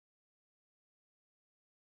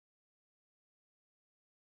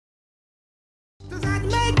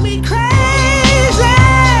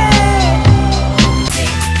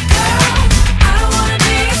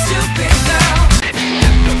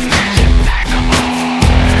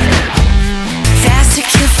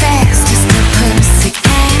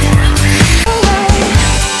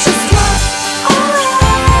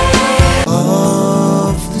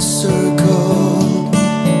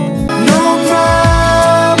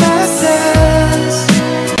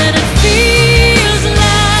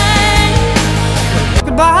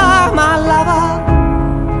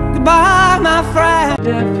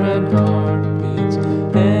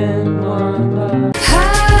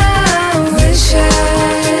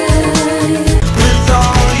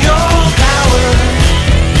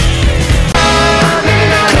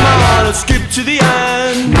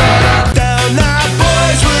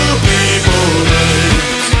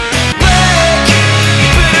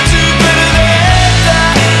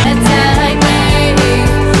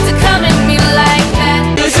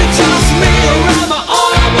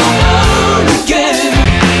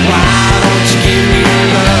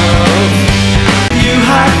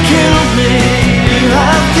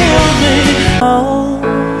All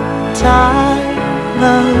time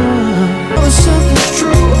love. Oh, something's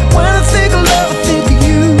true. When I think of love, I think of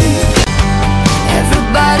you.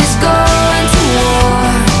 Everybody's going to war.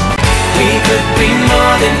 We could be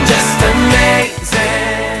more than just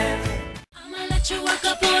amazing. I'ma let you work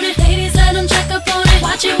up on it. Ladies, let him check up on it.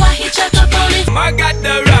 Watch it while he check up on it. I got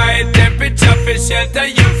the right temperature for shelter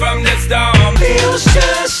you from the storm. Feels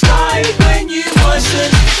just like when you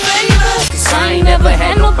wasn't famous. 'Cause I ain't never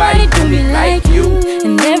had nobody do me like you.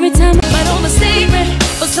 And every time I write on a statement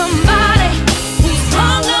for somebody who's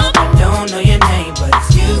wrong up. I don't know your name, but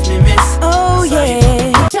excuse me, miss. Oh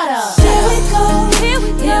yeah. Shut up. Here we go. Here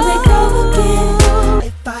we go again.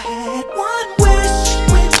 If I had one wish,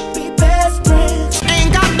 we'd be best friends.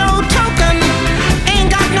 Ain't got no token, ain't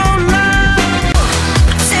got no love.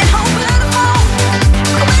 Said hope let him go.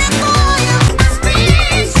 I'm waiting for you.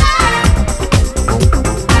 Speed shot.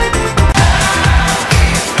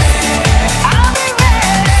 I'll be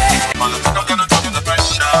ready.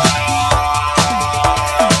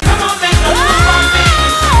 Come on, make a move on me.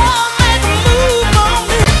 Make a move on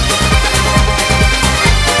me.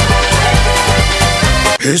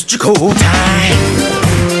 It's Jacob time.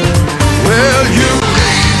 Well, you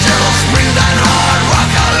angels bring that hard rock,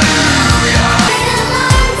 hallelujah.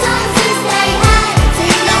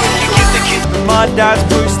 My dad's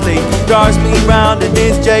Bruce Lee, drives me round in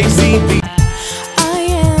his JCB.